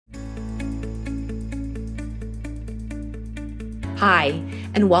Hi,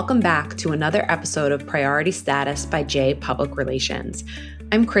 and welcome back to another episode of Priority Status by J Public Relations.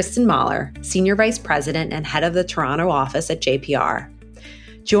 I'm Kristen Mahler, Senior Vice President and Head of the Toronto office at JPR.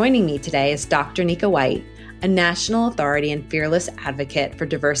 Joining me today is Dr. Nika White, a national authority and fearless advocate for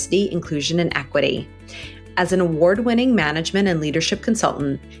diversity, inclusion, and equity. As an award-winning management and leadership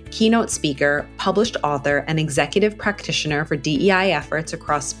consultant, keynote speaker, published author, and executive practitioner for DEI efforts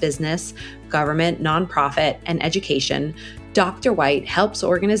across business, government, nonprofit, and education, Dr. White helps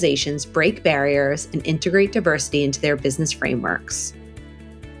organizations break barriers and integrate diversity into their business frameworks.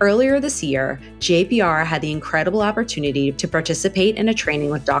 Earlier this year, JPR had the incredible opportunity to participate in a training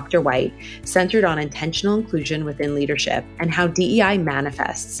with Dr. White centered on intentional inclusion within leadership and how DEI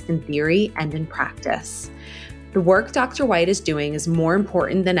manifests in theory and in practice. The work Dr. White is doing is more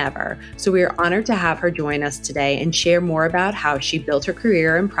important than ever, so we are honored to have her join us today and share more about how she built her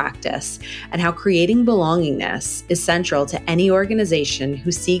career in practice and how creating belongingness is central to any organization who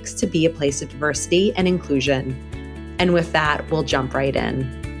seeks to be a place of diversity and inclusion. And with that, we'll jump right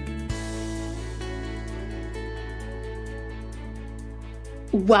in.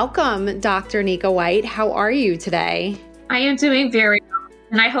 Welcome, Dr. Nika White. How are you today? I am doing very well,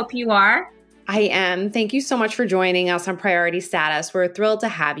 and I hope you are. I am. Thank you so much for joining us on Priority Status. We're thrilled to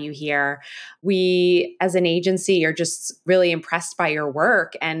have you here. We, as an agency, are just really impressed by your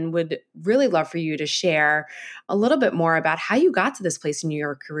work and would really love for you to share a little bit more about how you got to this place in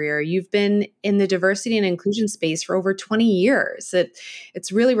your career. You've been in the diversity and inclusion space for over 20 years.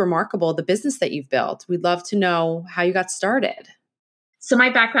 It's really remarkable, the business that you've built. We'd love to know how you got started. So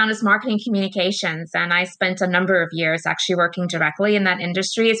my background is marketing communications, and I spent a number of years actually working directly in that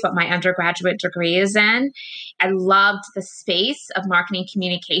industry. It's what my undergraduate degree is in. I loved the space of marketing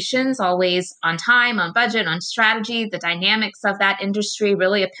communications, always on time, on budget, on strategy. The dynamics of that industry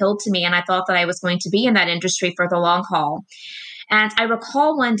really appealed to me, and I thought that I was going to be in that industry for the long haul. And I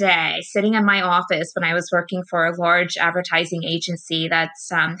recall one day sitting in my office when I was working for a large advertising agency that's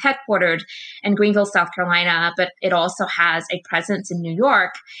headquartered in Greenville, South Carolina, but it also has a presence in New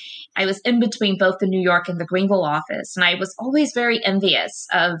York. I was in between both the New York and the Greenville office, and I was always very envious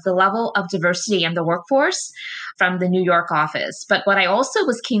of the level of diversity in the workforce from the New York office. But what I also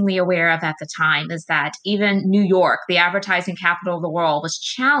was keenly aware of at the time is that even New York, the advertising capital of the world, was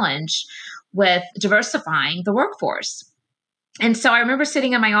challenged with diversifying the workforce. And so I remember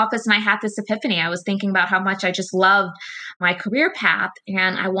sitting in my office and I had this epiphany. I was thinking about how much I just loved my career path.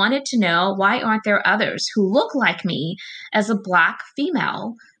 And I wanted to know, why aren't there others who look like me as a Black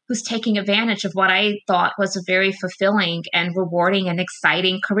female who's taking advantage of what I thought was a very fulfilling and rewarding and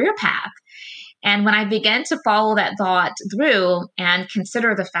exciting career path? And when I began to follow that thought through and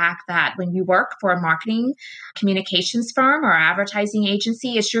consider the fact that when you work for a marketing communications firm or advertising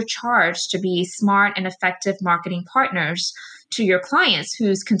agency, it's your charge to be smart and effective marketing partners to your clients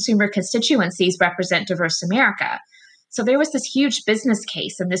whose consumer constituencies represent diverse America. So there was this huge business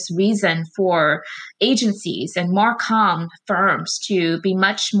case and this reason for agencies and Marcom firms to be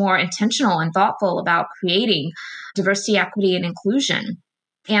much more intentional and thoughtful about creating diversity, equity, and inclusion.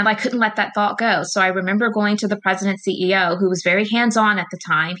 And I couldn't let that thought go. So I remember going to the president CEO, who was very hands-on at the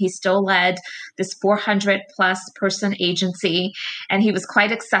time. He still led this 400 plus person agency, and he was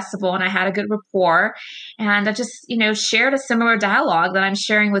quite accessible, and I had a good rapport. And I just, shared a similar dialogue that I'm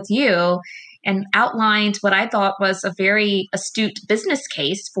sharing with you and outlined what I thought was a very astute business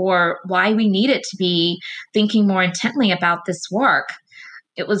case for why we needed to be thinking more intently about this work.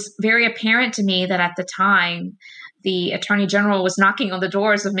 It was very apparent to me that at the time, the Attorney General was knocking on the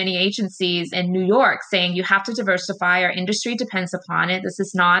doors of many agencies in New York saying, you have to diversify. Our industry depends upon it. This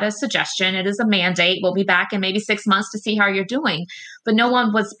is not a suggestion. It is a mandate. We'll be back in maybe 6 months to see how you're doing. But no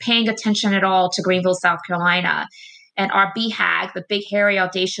one was paying attention at all to Greenville, South Carolina. And our BHAG, the big, hairy,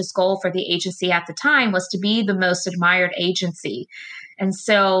 audacious goal for the agency at the time, was to be the most admired agency. And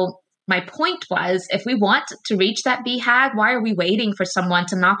so my point was, if we want to reach that BHAG, why are we waiting for someone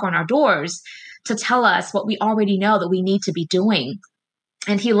to knock on our doors to tell us what we already know that we need to be doing?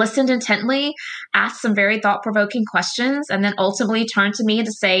 And he listened intently, asked some very thought-provoking questions, and then ultimately turned to me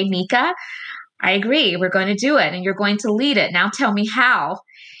to say, Nika, I agree. We're going to do it, and you're going to lead it. Now tell me how.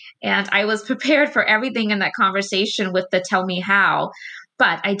 And I was prepared for everything in that conversation with the tell me how.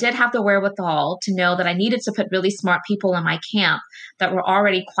 But I did have the wherewithal to know that I needed to put really smart people in my camp that were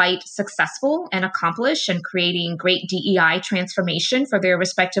already quite successful and accomplished in creating great DEI transformation for their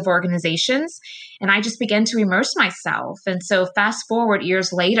respective organizations. And I just began to immerse myself. And so fast forward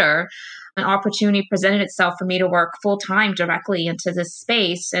years later, an opportunity presented itself for me to work full-time directly into this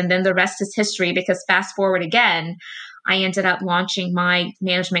space. And then the rest is history, because fast forward again, I ended up launching my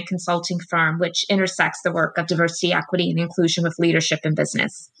management consulting firm, which intersects the work of diversity, equity, and inclusion with leadership in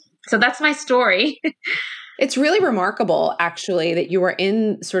business. So that's my story. It's really remarkable, actually, that you were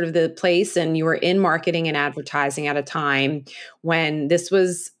in sort of the place and you were in marketing and advertising at a time when this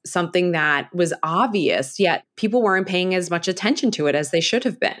was something that was obvious, yet people weren't paying as much attention to it as they should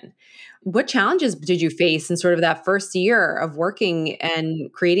have been. What challenges did you face in sort of that first year of working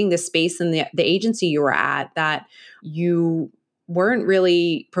and creating this space in the agency you were at that you weren't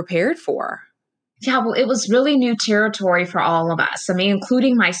really prepared for? Yeah, well, it was really new territory for all of us. I mean,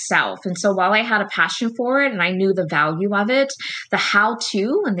 including myself. And so while I had a passion for it and I knew the value of it, the how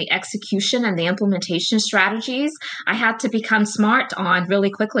to and the execution and the implementation strategies, I had to become smart on really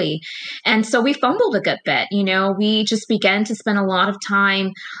quickly. And so we fumbled a good bit. We just began to spend a lot of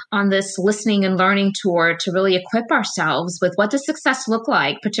time on this listening and learning tour to really equip ourselves with what does success look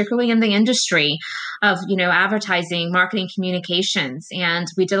like, particularly in the industry of, advertising, marketing, communications. And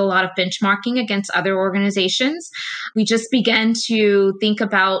we did a lot of benchmarking against other organizations. We just began to think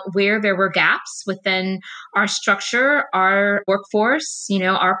about where there were gaps within our structure, our workforce,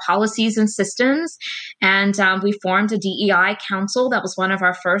 our policies and systems. And we formed a DEI council. That was one of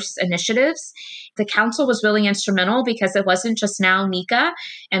our first initiatives. The council was really instrumental because it wasn't just now Nika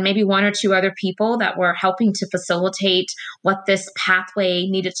and maybe one or two other people that were helping to facilitate what this pathway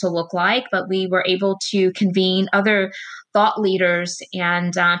needed to look like, but we were able to convene other thought leaders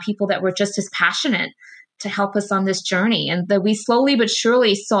and people that were just as passionate to help us on this journey. And that we slowly but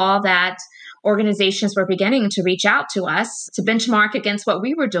surely saw that organizations were beginning to reach out to us to benchmark against what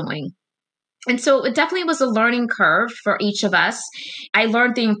we were doing. And so it definitely was a learning curve for each of us. I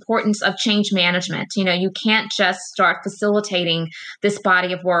learned the importance of change management. You can't just start facilitating this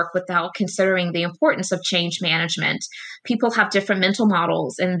body of work without considering the importance of change management. People have different mental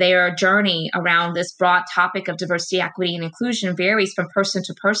models, and their journey around this broad topic of diversity, equity, and inclusion varies from person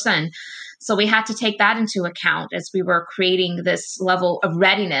to person. So we had to take that into account as we were creating this level of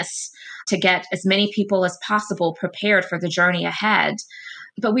readiness to get as many people as possible prepared for the journey ahead.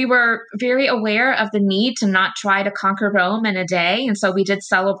 But we were very aware of the need to not try to conquer Rome in a day. And so we did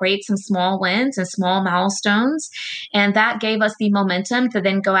celebrate some small wins and small milestones. And that gave us the momentum to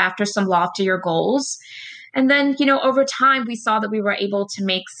then go after some loftier goals. And then, over time, we saw that we were able to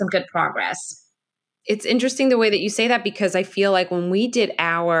make some good progress. It's interesting the way that you say that, because I feel like when we did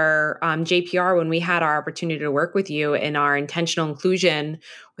our JPR, when we had our opportunity to work with you in our intentional inclusion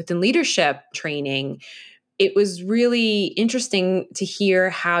within leadership training, it was really interesting to hear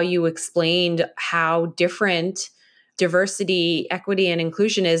how you explained how different diversity, equity, and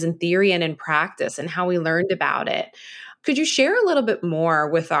inclusion is in theory and in practice, and how we learned about it. Could you share a little bit more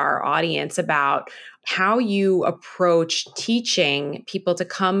with our audience about how you approach teaching people to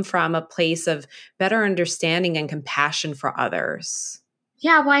come from a place of better understanding and compassion for others?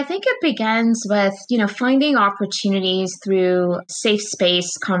 Yeah, well, I think it begins with, finding opportunities through safe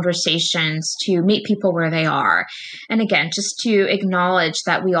space conversations to meet people where they are. And again, just to acknowledge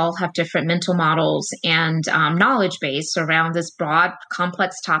that we all have different mental models and knowledge base around this broad,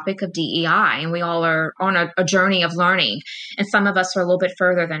 complex topic of DEI. And we all are on a journey of learning. And some of us are a little bit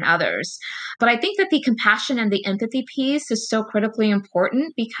further than others. But I think that the compassion and the empathy piece is so critically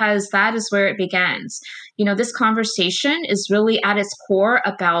important, because that is where it begins. This conversation is really at its core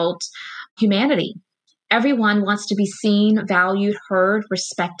about humanity. Everyone wants to be seen, valued, heard,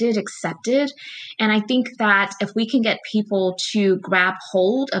 respected, accepted. And I think that if we can get people to grab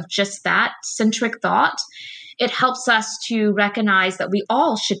hold of just that centric thought, it helps us to recognize that we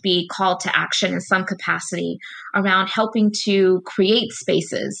all should be called to action in some capacity around helping to create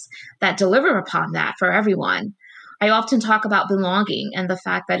spaces that deliver upon that for everyone. I often talk about belonging and the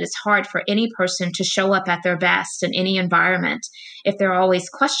fact that it's hard for any person to show up at their best in any environment if they're always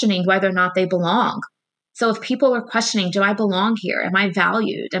questioning whether or not they belong. So if people are questioning, do I belong here? Am I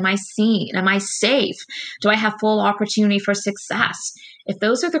valued? Am I seen? Am I safe? Do I have full opportunity for success? If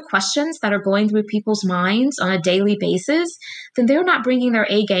those are the questions that are going through people's minds on a daily basis, then they're not bringing their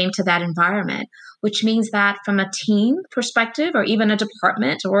A game to that environment, which means that from a team perspective, or even a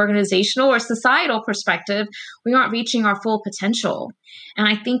department or organizational or societal perspective, we aren't reaching our full potential. And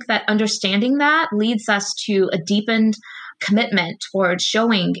I think that understanding that leads us to a deepened commitment towards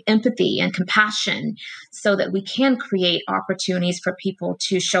showing empathy and compassion so that we can create opportunities for people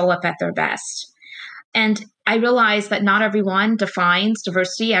to show up at their best. And I realize that not everyone defines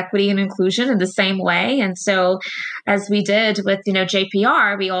diversity, equity, and inclusion in the same way. And so as we did with,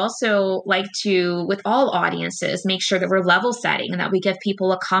 JPR, we also like to, with all audiences, make sure that we're level setting and that we give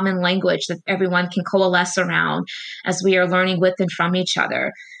people a common language that everyone can coalesce around as we are learning with and from each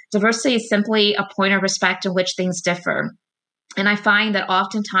other. Diversity is simply a point of respect in which things differ. And I find that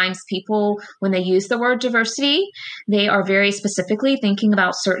oftentimes people, when they use the word diversity, they are very specifically thinking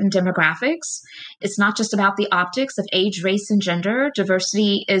about certain demographics. It's not just about the optics of age, race, and gender.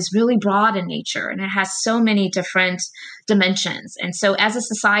 Diversity is really broad in nature, and it has so many different dimensions. And so as a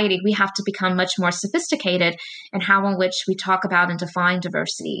society, we have to become much more sophisticated in how in which we talk about and define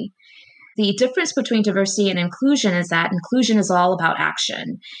diversity. The difference between diversity and inclusion is that inclusion is all about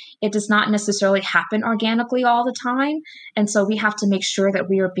action. It does not necessarily happen organically all the time. And so we have to make sure that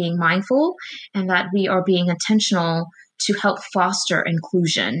we are being mindful and that we are being intentional to help foster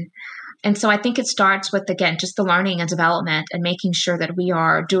inclusion. And so I think it starts with, again, just the learning and development and making sure that we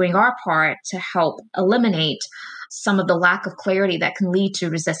are doing our part to help eliminate some of the lack of clarity that can lead to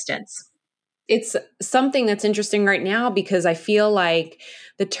resistance. It's something that's interesting right now because I feel like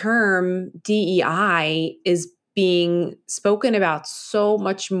the term DEI is being spoken about so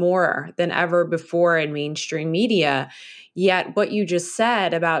much more than ever before in mainstream media. Yet what you just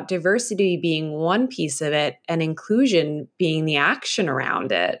said about diversity being one piece of it and inclusion being the action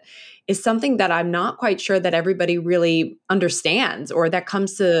around it is something that I'm not quite sure that everybody really understands or that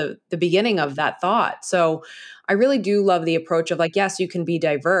comes to the beginning of that thought. So I really do love the approach of like, yes, you can be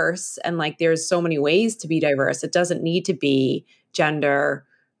diverse and like there's so many ways to be diverse. It doesn't need to be gender,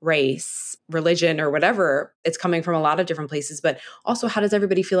 race, religion, or whatever. It's coming from a lot of different places, but also how does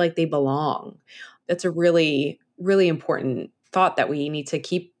everybody feel like they belong? That's a really, really important thought that we need to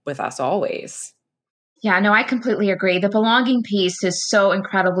keep with us always. Yeah, no, I completely agree. The belonging piece is so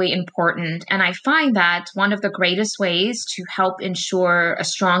incredibly important. And I find that one of the greatest ways to help ensure a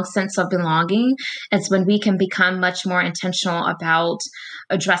strong sense of belonging is when we can become much more intentional about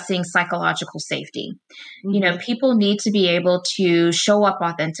addressing psychological safety. Mm-hmm. You know, people need to be able to show up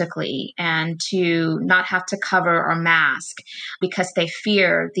authentically and to not have to cover or mask because they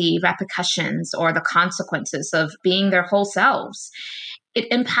fear the repercussions or the consequences of being their whole selves. It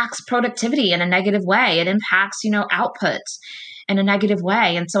impacts productivity in a negative way. It impacts, output in a negative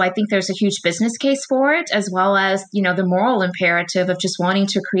way. And so I think there's a huge business case for it, as well as, the moral imperative of just wanting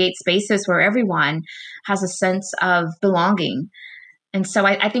to create spaces where everyone has a sense of belonging. And so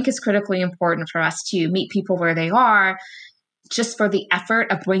I think it's critically important for us to meet people where they are, just for the effort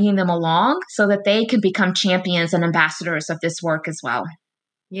of bringing them along so that they can become champions and ambassadors of this work as well.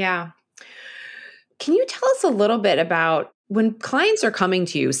 Yeah. Can you tell us a little bit about when clients are coming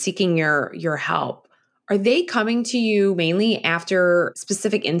to you seeking your help? Are they coming to you mainly after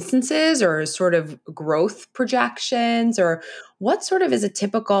specific instances or sort of growth projections? Or what sort of is a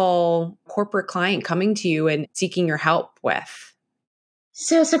typical corporate client coming to you and seeking your help with?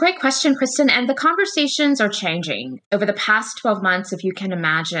 So it's a great question, Kristen. And the conversations are changing. Over the past 12 months, if you can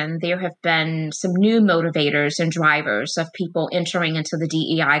imagine, there have been some new motivators and drivers of people entering into the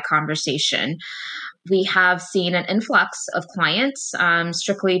DEI conversation. We have seen an influx of clients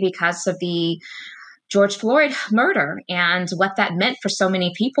strictly because of the George Floyd murder and what that meant for so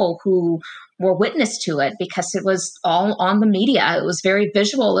many people who were witness to it because it was all on the media. It was very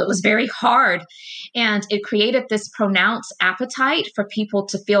visual. It was very hard. And it created this pronounced appetite for people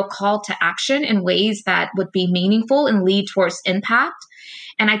to feel called to action in ways that would be meaningful and lead towards impact.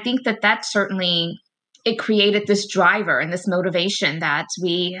 And I think that certainly it created this driver and this motivation that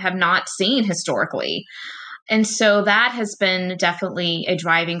we have not seen historically. And so that has been definitely a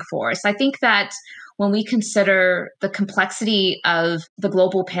driving force. I think that when we consider the complexity of the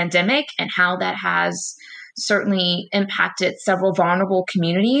global pandemic and how that has certainly impacted several vulnerable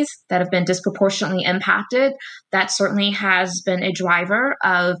communities that have been disproportionately impacted, that certainly has been a driver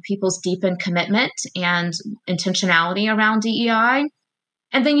of people's deepened commitment and intentionality around DEI.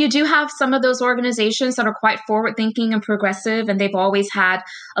 And then you do have some of those organizations that are quite forward-thinking and progressive, and they've always had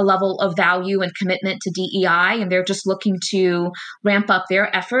a level of value and commitment to DEI, and they're just looking to ramp up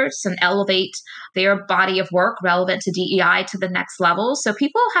their efforts and elevate their body of work relevant to DEI to the next level. So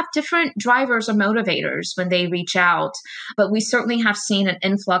people have different drivers or motivators when they reach out, but we certainly have seen an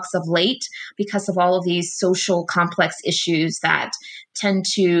influx of late because of all of these social complex issues that tend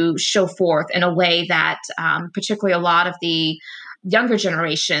to show forth in a way that particularly a lot of the younger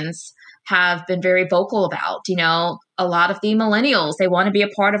generations have been very vocal about. A lot of the millennials, they want to be a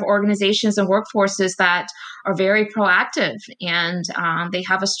part of organizations and workforces that are very proactive and they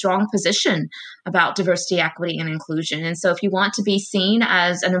have a strong position about diversity, equity, and inclusion. And so if you want to be seen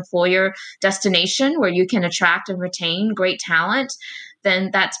as an employer destination where you can attract and retain great talent,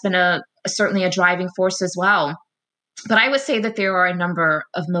 then that's been certainly a driving force as well. But I would say that there are a number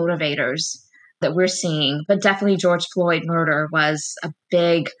of motivators that we're seeing, but definitely George Floyd murder was a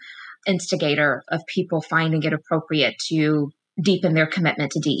big instigator of people finding it appropriate to deepen their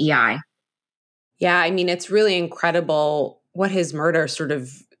commitment to DEI. Yeah, I mean, it's really incredible what his murder sort of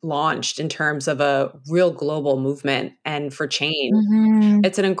launched in terms of a real global movement and for change. Mm-hmm.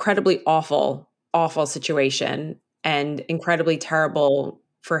 It's an incredibly awful, awful situation and incredibly terrible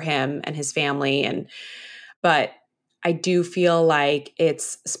for him and his family. But I do feel like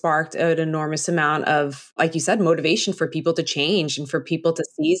it's sparked an enormous amount of, like you said, motivation for people to change and for people to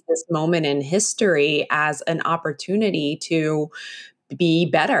seize this moment in history as an opportunity to be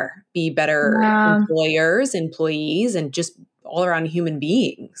better Yeah. employers, employees, and just all around human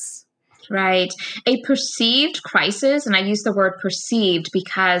beings. Right. A perceived crisis, and I use the word perceived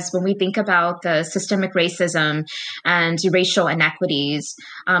because when we think about the systemic racism and racial inequities,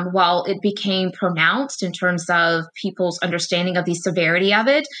 while it became pronounced in terms of people's understanding of the severity of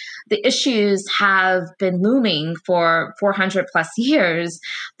it, the issues have been looming for 400 plus years,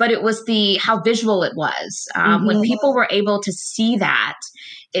 but it was the how visual it was. When people were able to see that,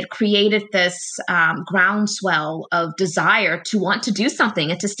 it created this groundswell of desire to want to do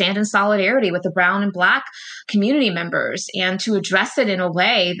something and to stand in solidarity with the brown and black community members and to address it in a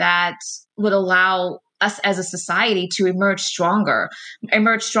way that would allow us as a society to emerge stronger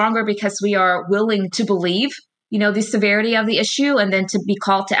because we are willing to believe, the severity of the issue and then to be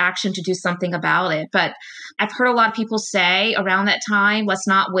called to action to do something about it. But I've heard a lot of people say around that time, let's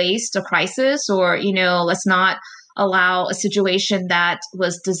not waste a crisis or, let's not allow a situation that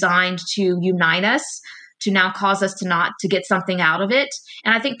was designed to unite us to now cause us to get something out of it.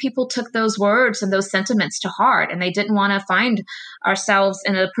 And I think people took those words and those sentiments to heart, and they didn't want to find ourselves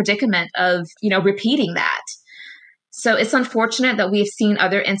in a predicament of, repeating that. So it's unfortunate that we've seen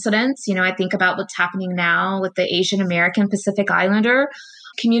other incidents. I think about what's happening now with the Asian American Pacific Islander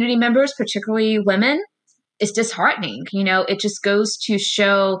community members, particularly women. It's disheartening. It just goes to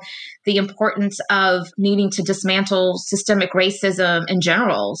show the importance of needing to dismantle systemic racism in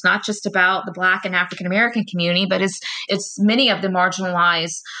general. It's not just about the Black and African American community, but it's many of the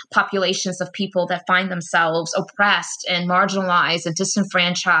marginalized populations of people that find themselves oppressed and marginalized and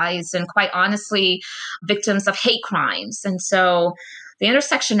disenfranchised and quite honestly, victims of hate crimes. And so the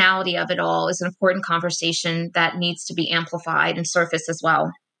intersectionality of it all is an important conversation that needs to be amplified and surfaced as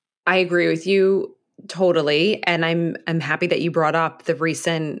well. I agree with you totally. And I'm happy that you brought up the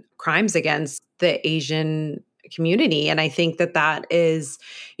recent crimes against the Asian community. And I think that is,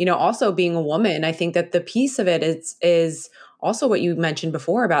 also being a woman, I think that the piece of it is also what you mentioned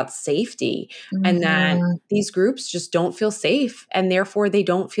before about safety and that these groups just don't feel safe and therefore they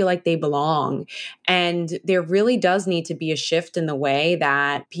don't feel like they belong. And there really does need to be a shift in the way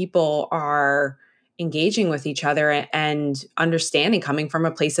that people are engaging with each other and understanding, coming from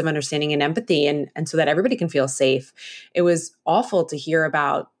a place of understanding and empathy, and so that everybody can feel safe. It was awful to hear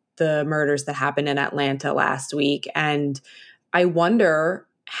about the murders that happened in Atlanta last week. And I wonder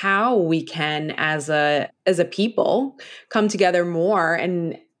how we can, as a people, come together more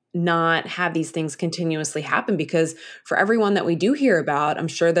and not have these things continuously happen, because for everyone that we do hear about, I'm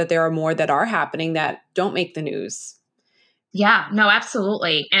sure that there are more that are happening that don't make the news. Yeah, no,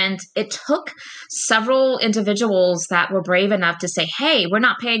 absolutely. And it took several individuals that were brave enough to say, hey, we're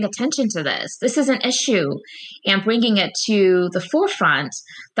not paying attention to this. This is an issue. And bringing it to the forefront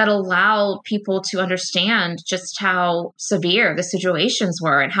that allowed people to understand just how severe the situations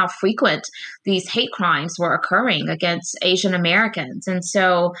were and how frequent these hate crimes were occurring against Asian Americans. And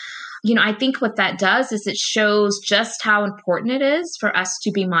so, I think what that does is it shows just how important it is for us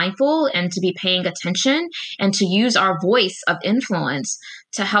to be mindful and to be paying attention and to use our voice of influence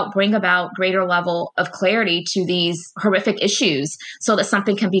to help bring about greater level of clarity to these horrific issues so that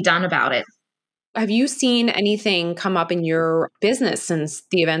something can be done about it. Have you seen anything come up in your business since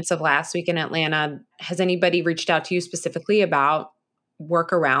the events of last week in Atlanta? Has anybody reached out to you specifically about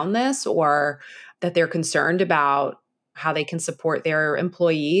work around this, or that they're concerned about how they can support their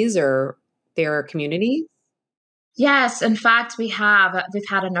employees or their communities? Yes, in fact, we've had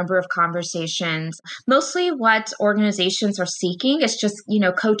a number of conversations. Mostly what organizations are seeking is just,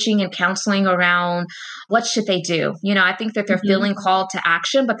 coaching and counseling around what should they do. I think that they're feeling called to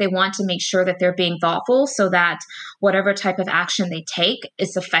action, but they want to make sure that they're being thoughtful so that whatever type of action they take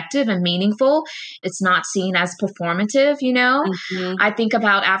is effective and meaningful. It's not seen as performative, I think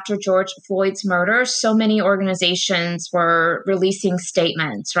about after George Floyd's murder, so many organizations were releasing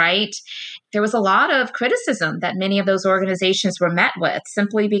statements, right? There was a lot of criticism that many of those organizations were met with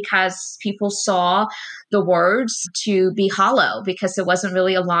simply because people saw the words to be hollow because it wasn't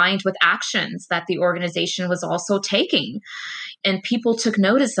really aligned with actions that the organization was also taking. And people took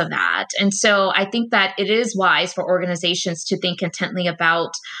notice of that. And so I think that it is wise for organizations to think intently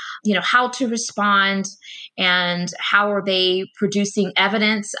about, how to respond and how are they producing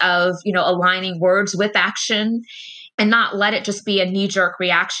evidence of, aligning words with action and not let it just be a knee-jerk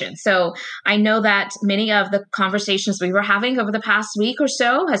reaction. So I know that many of the conversations we were having over the past week or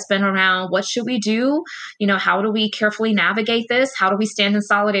so has been around what should we do? How do we carefully navigate this? How do we stand in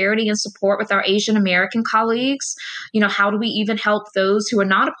solidarity and support with our Asian American colleagues? How do we even help those who are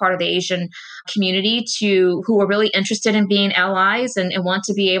not a part of the Asian community who are really interested in being allies and want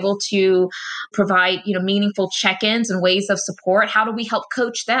to be able to provide, meaningful check-ins and ways of support? How do we help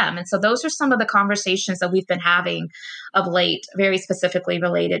coach them? And so those are some of the conversations that we've been having of late, very specifically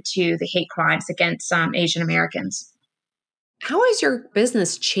related to the hate crimes against Asian Americans. How has your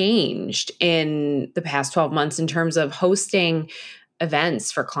business changed in the past 12 months in terms of hosting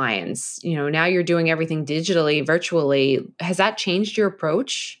events for clients? Now you're doing everything digitally, virtually. Has that changed your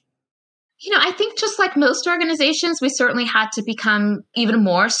approach? I think just like most organizations, we certainly had to become even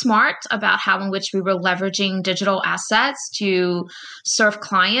more smart about how in which we were leveraging digital assets to serve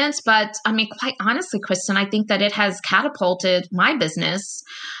clients. But quite honestly, Kristen, I think that it has catapulted my business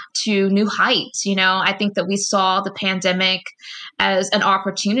to new heights. I think that we saw the pandemic as an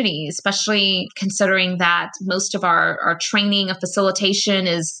opportunity, especially considering that most of our training and facilitation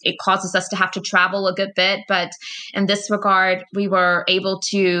it causes us to have to travel a good bit. But in this regard, we were able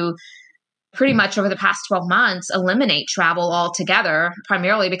to pretty much over the past 12 months, eliminate travel altogether,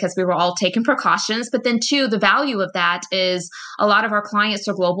 primarily because we were all taking precautions. But then too, the value of that is a lot of our clients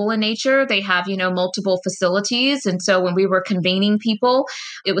are global in nature. They have, multiple facilities. And so when we were convening people,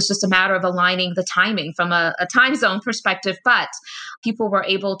 it was just a matter of aligning the timing from a time zone perspective, but people were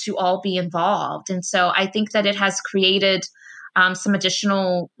able to all be involved. And so I think that it has created some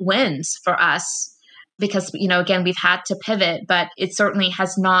additional wins for us because, again, we've had to pivot, but it certainly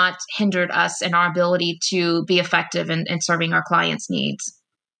has not hindered us in our ability to be effective in serving our clients' needs.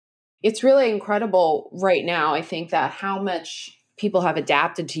 It's really incredible right now, I think, that how much people have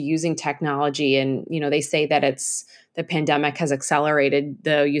adapted to using technology. And, they say that the pandemic has accelerated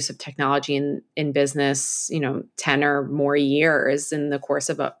the use of technology in business, 10 or more years in the course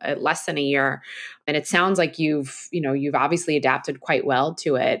of less than a year. And it sounds like you've obviously adapted quite well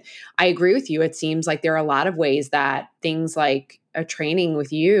to it. I agree with you. It seems like there are a lot of ways that things like a training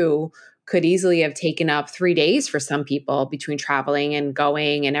with you could easily have taken up 3 days for some people between traveling and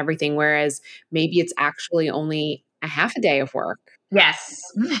going and everything, whereas maybe it's actually only a half a day of work. Yes.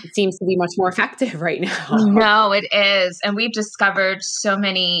 It seems to be much more effective right now. No, it is. And we've discovered so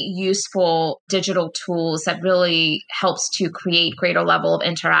many useful digital tools that really helps to create greater level of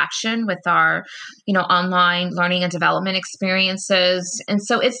interaction with our, online learning and development experiences. And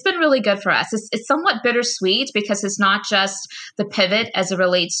so it's been really good for us. It's somewhat bittersweet because it's not just the pivot as it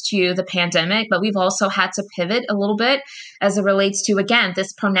relates to the pandemic, but we've also had to pivot a little bit as it relates to, again,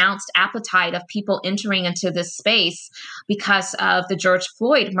 this pronounced appetite of people entering into this space because of the George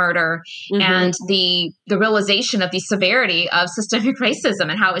Floyd murder and the realization of the severity of systemic racism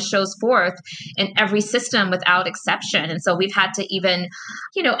and how it shows forth in every system without exception. And so we've had to even,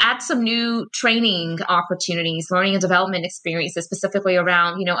 add some new training opportunities, learning and development experiences, specifically around,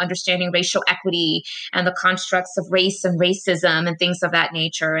 understanding racial equity and the constructs of race and racism and things of that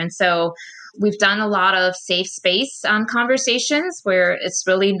nature. And so we've done a lot of safe space conversations where it's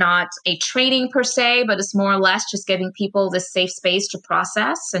really not a training per se, but it's more or less just giving people this safe space to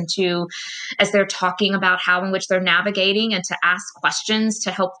process and to, as they're talking about how in which they're navigating and to ask questions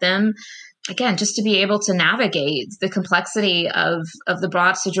to help them, again, just to be able to navigate the complexity of the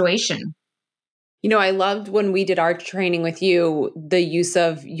broad situation. I loved when we did our training with you, the use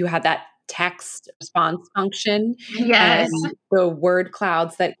of, you had that text response function Yes. and the word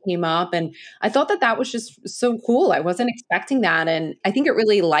clouds that came up. And I thought that was just so cool. I wasn't expecting that. And I think it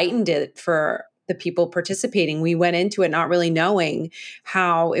really lightened it for the people participating. We went into it not really knowing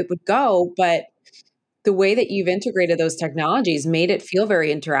how it would go, but the way that you've integrated those technologies made it feel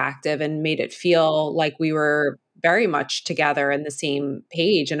very interactive and made it feel like we were very much together in the same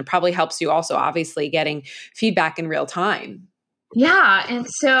page. And it probably helps you also, obviously, getting feedback in real time. Yeah. And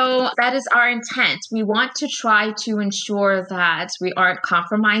so that is our intent. We want to try to ensure that we aren't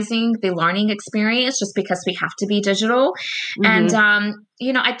compromising the learning experience just because we have to be digital. Mm-hmm. And,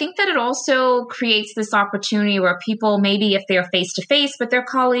 I think that it also creates this opportunity where people, maybe if they're face to face with their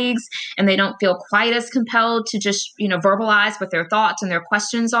colleagues and they don't feel quite as compelled to just, verbalize what their thoughts and their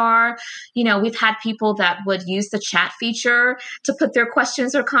questions are, we've had people that would use the chat feature to put their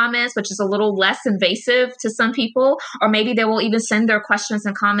questions or comments, which is a little less invasive to some people, or maybe they will even send their questions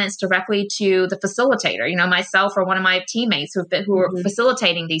and comments directly to the facilitator, myself or one of my teammates who are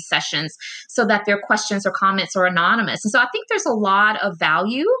facilitating these sessions so that their questions or comments are anonymous. And so I think there's a lot of value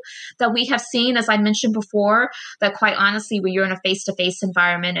value that we have seen, as I mentioned before, that quite honestly, when you're in a face-to-face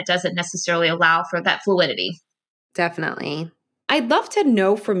environment, it doesn't necessarily allow for that fluidity. Definitely. I'd love to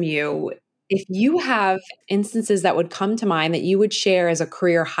know from you if you have instances that would come to mind that you would share as a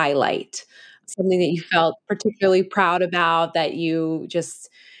career highlight, something that you felt particularly proud about that you just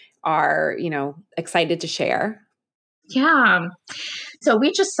are, excited to share. Yeah. So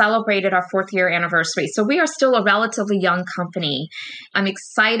we just celebrated our 4th-year anniversary. So we are still a relatively young company. I'm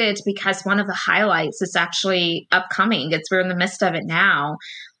excited because one of the highlights is actually upcoming. We're in the midst of it now.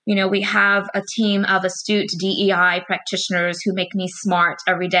 We have a team of astute DEI practitioners who make me smart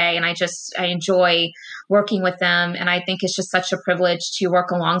every day. And I enjoy working with them. And I think it's just such a privilege to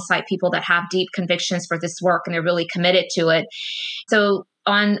work alongside people that have deep convictions for this work and they're really committed to it. So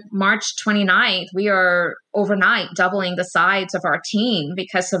on March 29th, we are overnight doubling the size of our team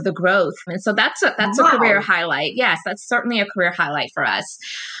because of the growth. And so that's a career highlight. Yes, that's certainly a career highlight for us.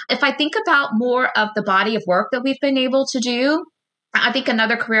 If I think about more of the body of work that we've been able to do, I think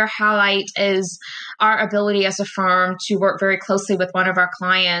another career highlight is our ability as a firm to work very closely with one of our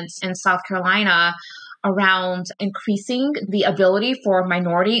clients in South Carolina around increasing the ability for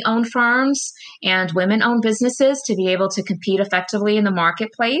minority-owned firms and women-owned businesses to be able to compete effectively in the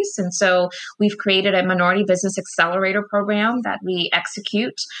marketplace. And so we've created a minority business accelerator program that we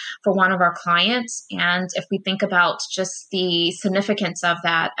execute for one of our clients. And if we think about just the significance of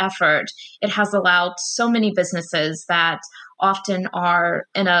that effort, it has allowed so many businesses that often are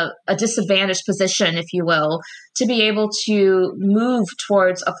in a disadvantaged position, if you will, to be able to move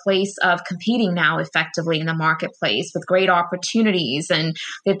towards a place of competing now effectively in the marketplace with great opportunities. And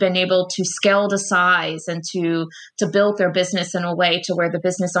they've been able to scale to size and to build their business in a way to where the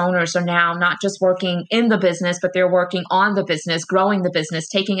business owners are now not just working in the business, but they're working on the business, growing the business,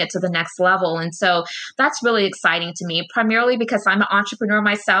 taking it to the next level. And so that's really exciting to me, primarily because I'm an entrepreneur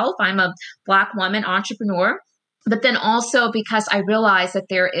myself. I'm a Black woman entrepreneur. But then also because I realize that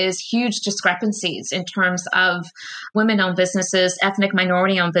there is huge discrepancies in terms of women-owned businesses, ethnic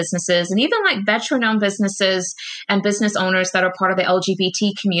minority-owned businesses, and even like veteran-owned businesses and business owners that are part of the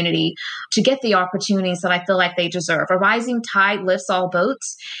LGBT community to get the opportunities that I feel like they deserve. A rising tide lifts all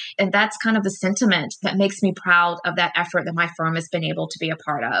boats. And that's kind of the sentiment that makes me proud of that effort that my firm has been able to be a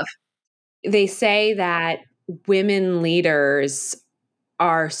part of. They say that women leaders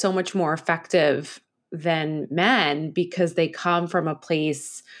are so much more effective than men because they come from a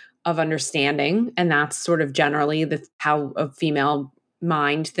place of understanding. And that's sort of generally how a female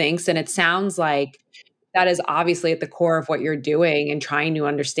mind thinks. And it sounds like that is obviously at the core of what you're doing and trying to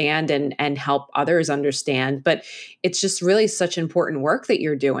understand and help others understand. But it's just really such important work that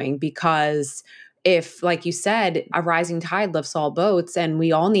you're doing because if, like you said, a rising tide lifts all boats, and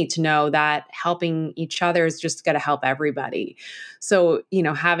we all need to know that helping each other is just going to help everybody. So,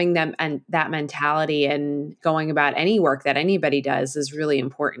 having them and that mentality and going about any work that anybody does is really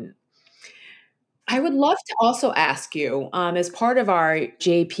important. I would love to also ask you, as part of our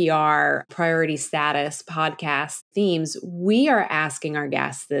JPR Priority Status podcast themes, we are asking our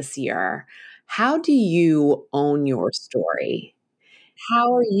guests this year, how do you own your story?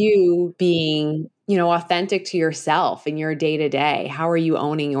 How are you being, authentic to yourself in your day-to-day? How are you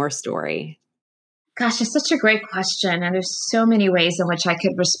owning your story? Gosh, it's such a great question. And there's so many ways in which I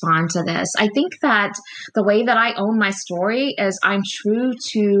could respond to this. I think that the way that I own my story is I'm true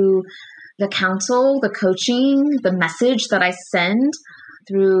to the counsel, the coaching, the message that I send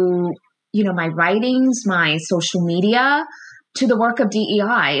through, my writings, my social media, to the work of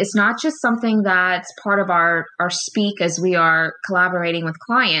DEI. It's not just something that's part of our speak as we are collaborating with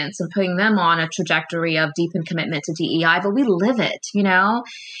clients and putting them on a trajectory of deepened commitment to DEI, but we live it,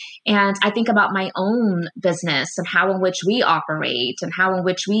 And I think about my own business and how in which we operate and how in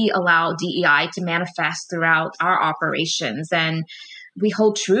which we allow DEI to manifest throughout our operations. And we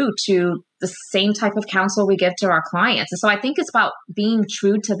hold true to the same type of counsel we give to our clients. And so I think it's about being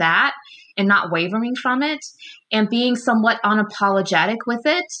true to that and not wavering from it and being somewhat unapologetic with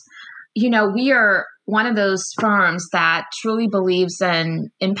it. We are one of those firms that truly believes in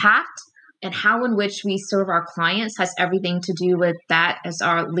impact, and how in which we serve our clients has everything to do with that as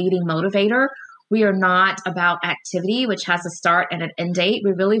our leading motivator. We are not about activity, which has a start and an end date.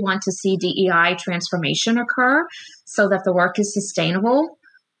 We really want to see DEI transformation occur so that the work is sustainable.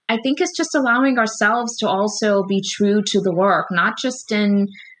 I think it's just allowing ourselves to also be true to the work, not just in,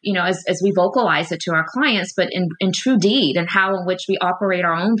 as we vocalize it to our clients, but in true deed and how in which we operate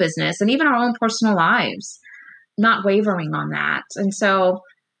our own business and even our own personal lives, not wavering on that. And so,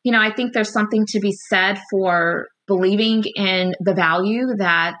 I think there's something to be said for believing in the value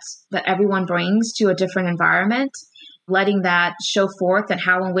that everyone brings to a different environment. letting that show forth and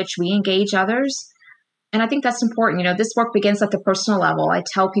how in which we engage others. And I think that's important. This work begins at the personal level. I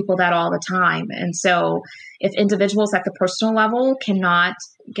tell people that all the time. And so if individuals at the personal level cannot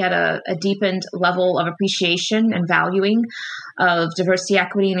get a deepened level of appreciation and valuing of diversity,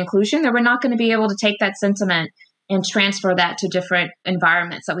 equity, and inclusion, then we're not going to be able to take that sentiment and transfer that to different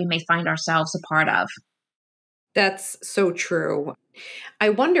environments that we may find ourselves a part of. That's so true. I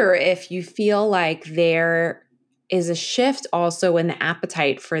wonder if you feel like there is a shift also in the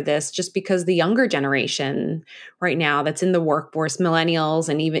appetite for this, just because the younger generation right now that's in the workforce, millennials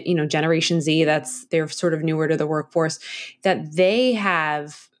and even, Generation Z, they're sort of newer to the workforce, that they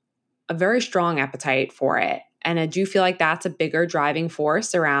have a very strong appetite for it. And I do feel like that's a bigger driving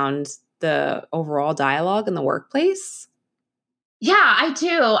force around the overall dialogue in the workplace. Yeah, I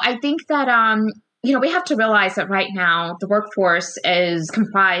do. I think that, we have to realize that right now the workforce is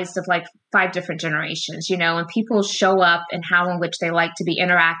comprised of like 5 different generations, and people show up and how in which they like to be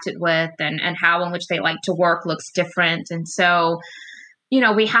interacted with and how in which they like to work looks different. And so,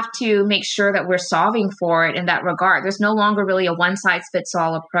 we have to make sure that we're solving for it in that regard. There's no longer really a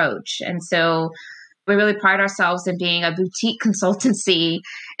one-size-fits-all approach. And so we really pride ourselves in being a boutique consultancy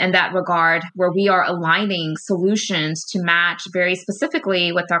in that regard, where we are aligning solutions to match very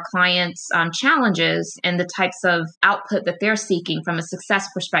specifically with our clients' challenges and the types of output that they're seeking from a success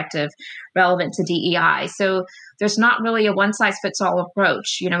perspective relevant to DEI. So there's not really a one-size-fits-all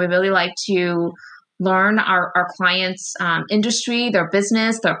approach. We really like to learn our clients' industry, their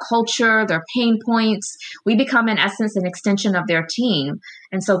business, their culture, their pain points. We become, in essence, an extension of their team.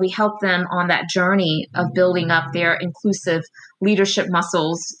 And so we help them on that journey of building up their inclusive leadership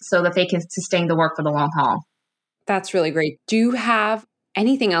muscles so that they can sustain the work for the long haul. That's really great. Do you have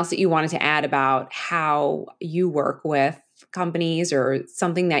anything else that you wanted to add about how you work with companies, or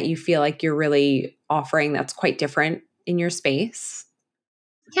something that you feel like you're really offering that's quite different in your space?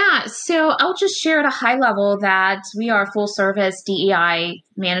 Yeah, so I'll just share at a high level that we are a full service DEI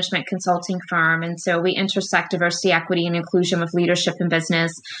management consulting firm. And so we intersect diversity, equity, and inclusion with leadership in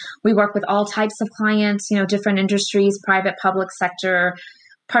business. We work with all types of clients, different industries, private, public sector.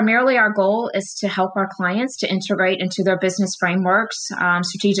 Primarily, our goal is to help our clients to integrate into their business frameworks,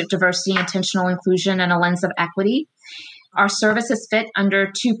 strategic diversity, intentional inclusion, and a lens of equity. Our services fit under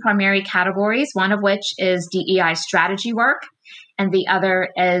 2 primary categories, one of which is DEI strategy work, and the other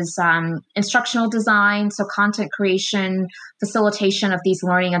is instructional design, so content creation, facilitation of these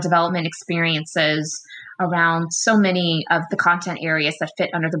learning and development experiences around so many of the content areas that fit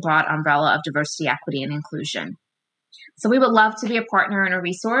under the broad umbrella of diversity, equity, and inclusion. So we would love to be a partner and a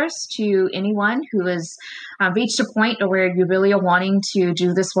resource to anyone who has reached a point where you really are wanting to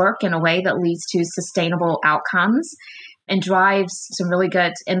do this work in a way that leads to sustainable outcomes and drives some really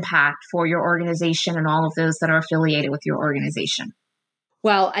good impact for your organization and all of those that are affiliated with your organization.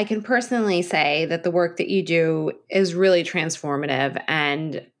 Well, I can personally say that the work that you do is really transformative,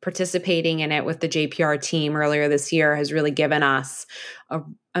 and participating in it with the JPR team earlier this year has really given us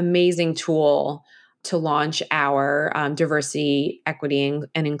an amazing tool to launch our diversity, equity,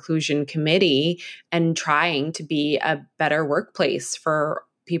 and inclusion committee, and trying to be a better workplace for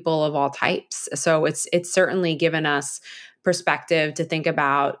people of all types. So it's certainly given us perspective to think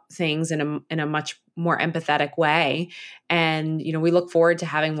about things in a much more empathetic way. And, we look forward to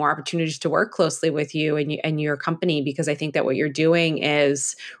having more opportunities to work closely with you and your company, because I think that what you're doing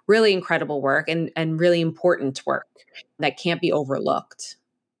is really incredible work and really important work that can't be overlooked.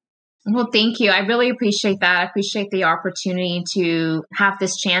 Well, thank you. I really appreciate that. I appreciate the opportunity to have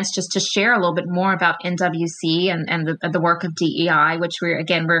this chance just to share a little bit more about NWC and the work of DEI, which we're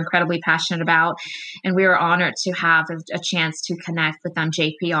incredibly passionate about. And we are honored to have a chance to connect with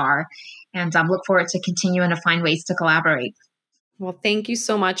JPR, and look forward to continuing to find ways to collaborate. Well, thank you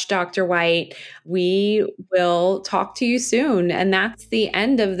so much, Dr. White. We will talk to you soon. And that's the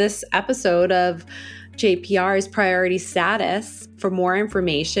end of this episode of JPR's Priority Status. For more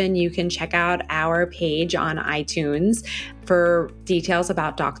information, you can check out our page on iTunes for details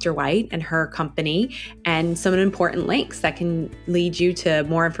about Dr. White and her company, and some important links that can lead you to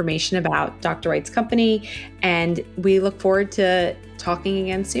more information about Dr. White's company. And we look forward to talking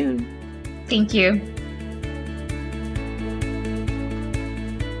again soon. Thank you.